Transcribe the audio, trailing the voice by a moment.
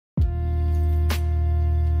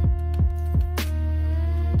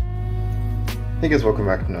Hey guys, welcome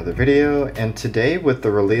back to another video, and today with the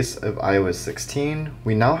release of iOS 16,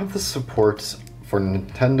 we now have the support for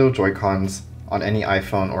Nintendo Joy-Cons on any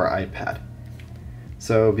iPhone or iPad.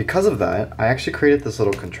 So because of that, I actually created this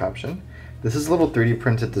little contraption. This is a little 3D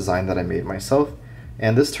printed design that I made myself,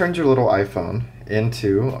 and this turns your little iPhone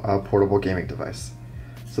into a portable gaming device.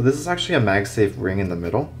 So this is actually a MagSafe ring in the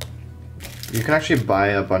middle. You can actually buy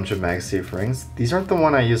a bunch of MagSafe rings. These aren't the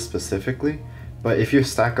one I use specifically, but if you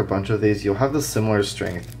stack a bunch of these, you'll have the similar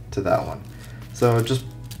strength to that one. So just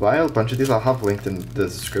buy a bunch of these. I'll have linked in the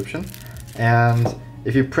description. And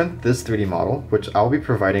if you print this 3D model, which I'll be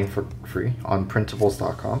providing for free on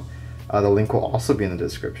printables.com, the link will also be in the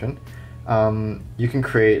description, you can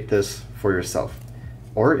create this for yourself.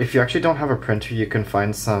 Or if you actually don't have a printer, you can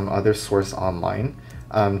find some other source online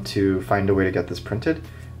to find a way to get this printed.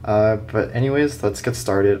 But anyways, let's get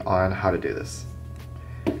started on how to do this.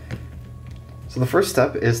 So the first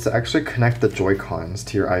step is to actually connect the Joy-Cons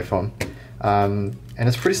to your iPhone, and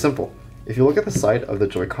it's pretty simple. If you look at the side of the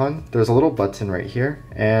Joy-Con, there's a little button right here,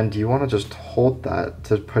 and you want to just hold that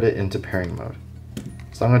to put it into pairing mode.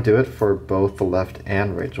 So I'm going to do it for both the left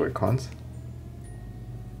and right Joy-Cons.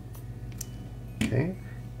 Okay,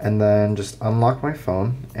 and then just unlock my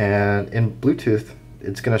phone, and in Bluetooth,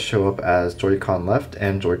 it's going to show up as Joy-Con left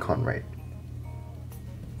and Joy-Con right.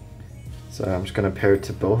 So I'm just going to pair it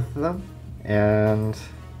to both of them. And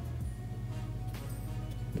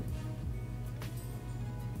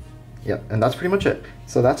yeah, and that's pretty much it.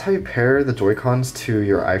 So that's how you pair the Joy-Cons to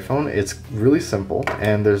your iPhone. It's really simple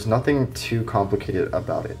and there's nothing too complicated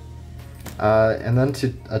about it. And then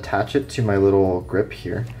to attach it to my little grip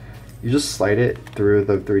here, you just slide it through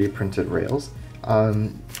the 3D printed rails,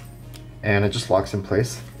 and it just locks in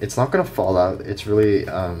place. It's not gonna fall out. It's really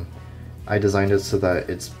I designed it so that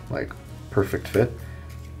it's like perfect fit.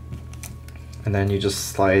 And then you just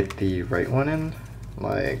slide the right one in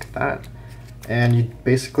like that, and you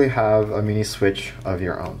basically have a mini Switch of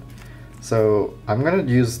your own. So I'm gonna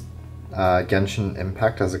use Genshin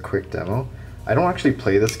Impact as a quick demo. I don't actually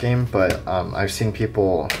play this game, but I've seen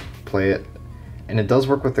people play it, and it does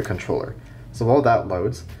work with the controller. So while that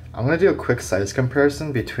loads, I'm gonna do a quick size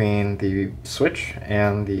comparison between the Switch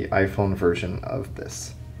and the iPhone version of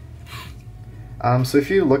this. So if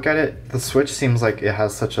you look at it, the Switch seems like it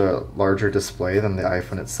has such a larger display than the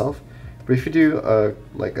iPhone itself. But if you do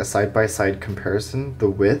a side-by-side comparison, the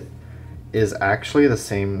width is actually the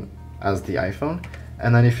same as the iPhone.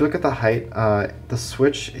 And then if you look at the height, the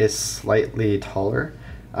Switch is slightly taller,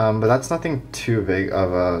 but that's nothing too big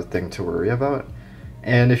of a thing to worry about.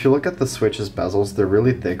 And if you look at the Switch's bezels, they're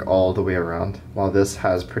really thick all the way around, while this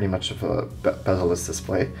has pretty much of a bezel-less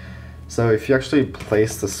display. So if you actually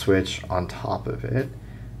place the Switch on top of it,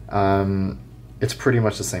 it's pretty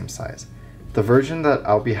much the same size. The version that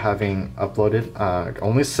I'll be having uploaded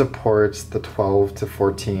only supports the 12 to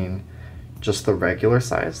 14, just the regular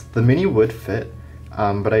size. The mini would fit,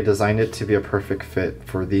 but I designed it to be a perfect fit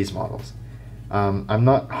for these models. I'm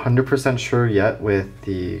not 100% sure yet with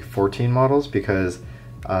the 14 models because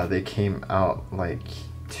they came out like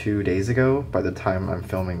 2 days ago by the time I'm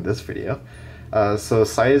filming this video. So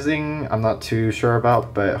sizing, I'm not too sure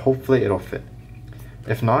about, but hopefully it'll fit.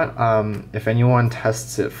 If not, if anyone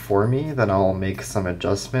tests it for me, then I'll make some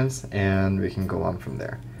adjustments and we can go on from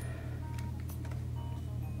there.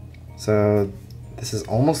 So this is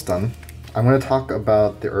almost done. I'm going to talk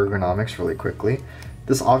about the ergonomics really quickly.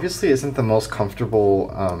 This obviously isn't the most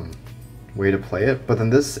comfortable way to play it, but then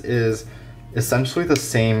this is essentially the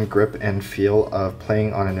same grip and feel of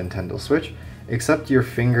playing on a Nintendo Switch, except your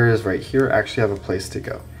fingers right here actually have a place to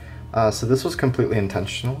go. So this was completely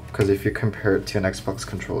intentional, because if you compare it to an Xbox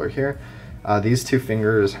controller here, these two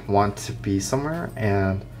fingers want to be somewhere,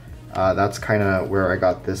 and that's kind of where I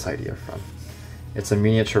got this idea from. It's a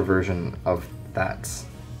miniature version of that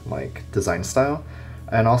like design style.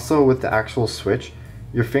 And also with the actual Switch,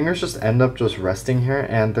 your fingers just end up just resting here,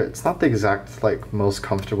 and it's not the exact like most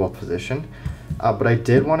comfortable position, but I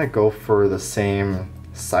did want to go for the same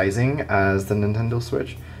sizing as the Nintendo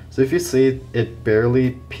Switch. So if you see, it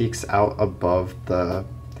barely peeks out above the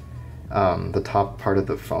top part of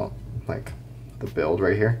the phone, like the build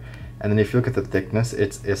right here. And then if you look at the thickness,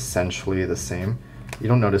 it's essentially the same. You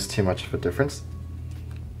don't notice too much of a difference.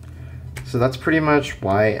 So that's pretty much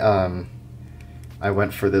why I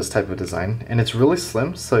went for this type of design. And it's really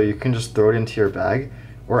slim, so you can just throw it into your bag.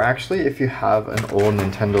 Or actually, if you have an old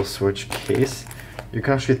Nintendo Switch case, you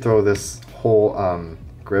can actually throw this whole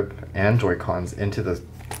grip and Joy-Cons into the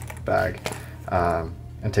bag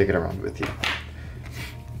and take it around with you.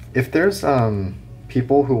 If there's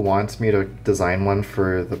people who want me to design one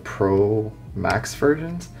for the Pro Max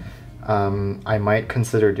versions, I might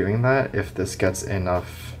consider doing that if this gets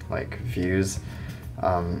enough like views.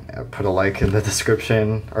 Put a like in the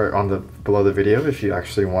description or on the below the video if you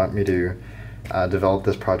actually want me to develop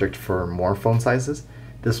this project for more phone sizes.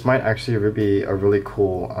 This might actually be a really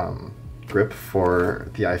cool grip for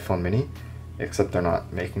the iPhone mini, except they're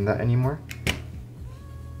not making that anymore.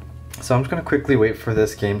 So I'm just going to quickly wait for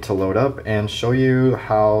this game to load up and show you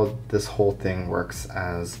how this whole thing works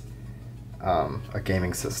as a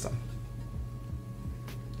gaming system.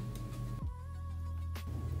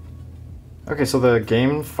 Okay, so the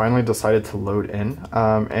game finally decided to load in,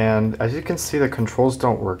 and as you can see the controls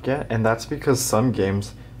don't work yet, and that's because some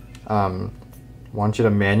games want you to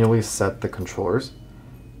manually set the controllers.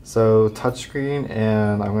 So touchscreen,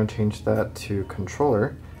 and I'm going to change that to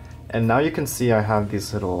controller, and now you can see I have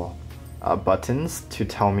these little buttons to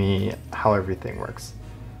tell me how everything works.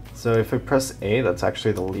 So if I press A, that's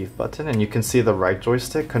actually the leave button, and you can see the right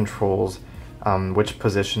joystick controls which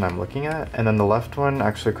position I'm looking at, and then the left one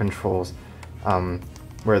actually controls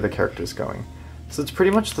where the character is going. So it's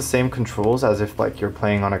pretty much the same controls as if like you're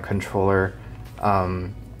playing on a controller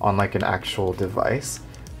on like an actual device.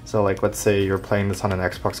 So like let's say you're playing this on an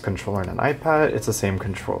Xbox controller and an iPad, it's the same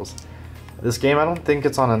controls. This game, I don't think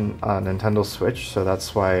it's on a Nintendo Switch, so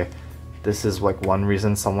that's why this is like one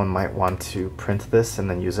reason someone might want to print this and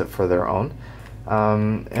then use it for their own.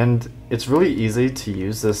 And it's really easy to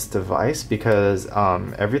use this device because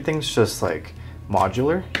everything's just like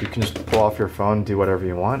modular. You can just pull off your phone, do whatever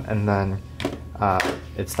you want, and then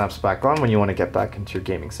it snaps back on when you want to get back into your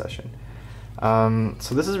gaming session.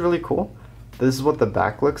 So this is really cool. This is what the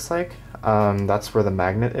back looks like. That's where the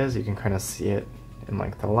magnet is. You can kind of see it in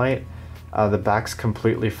like the light. The back's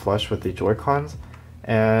completely flush with the Joy-Cons,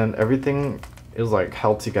 and everything is like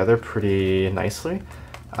held together pretty nicely.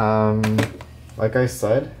 Like I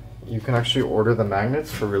said, you can actually order the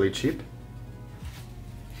magnets for really cheap.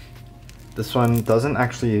 This one doesn't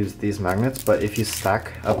actually use these magnets, but if you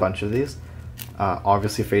stack a bunch of these,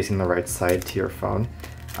 obviously facing the right side to your phone,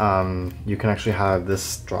 you can actually have this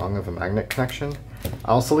strong of a magnet connection.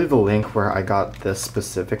 I'll also leave the link where I got this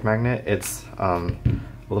specific magnet. It's a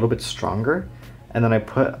little bit stronger, and then I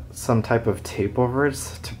put some type of tape over it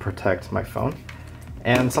to protect my phone.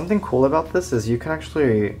 And something cool about this is you can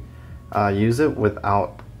actually use it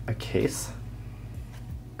without a case,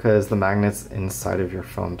 because the magnet's inside of your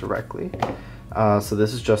phone directly. So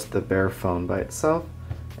this is just the bare phone by itself,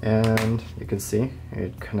 and you can see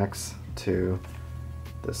it connects to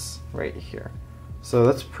this right here. So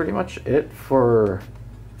that's pretty much it for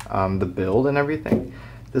the build and everything.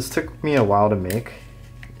 This took me a while to make.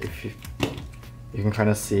 If you can kind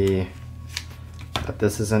of see that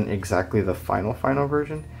this isn't exactly the final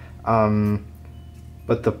version.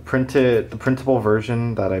 But the printable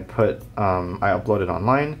version that I uploaded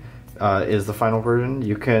online is the final version.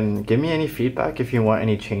 You can give me any feedback if you want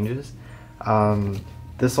any changes.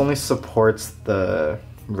 This only supports the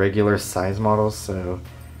regular size models, so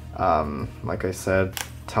like I said,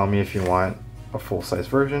 tell me if you want a full-size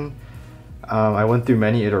version. I went through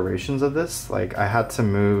many iterations of this. Like I had to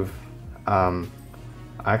move, I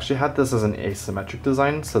actually had this as an asymmetric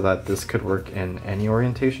design so that this could work in any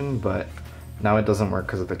orientation, but now it doesn't work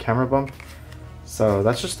because of the camera bump. So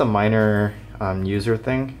that's just a minor user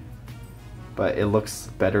thing, but it looks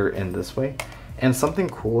better in this way. And something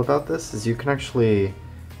cool about this is you can actually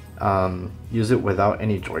use it without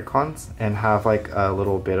any Joy-Cons and have like a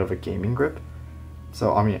little bit of a gaming grip.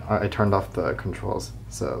 So I mean, I turned off the controls,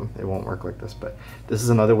 so it won't work like this, but this is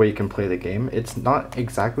another way you can play the game. It's not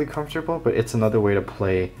exactly comfortable, but it's another way to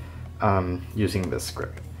play using this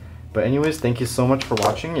grip. But anyways, thank you so much for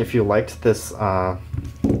watching. If you liked this little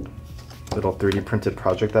 3D printed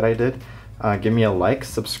project that I did, give me a like,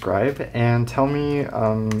 subscribe, and tell me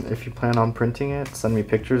if you plan on printing it. Send me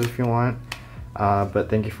pictures if you want. But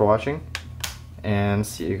thank you for watching, and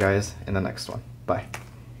see you guys in the next one. Bye.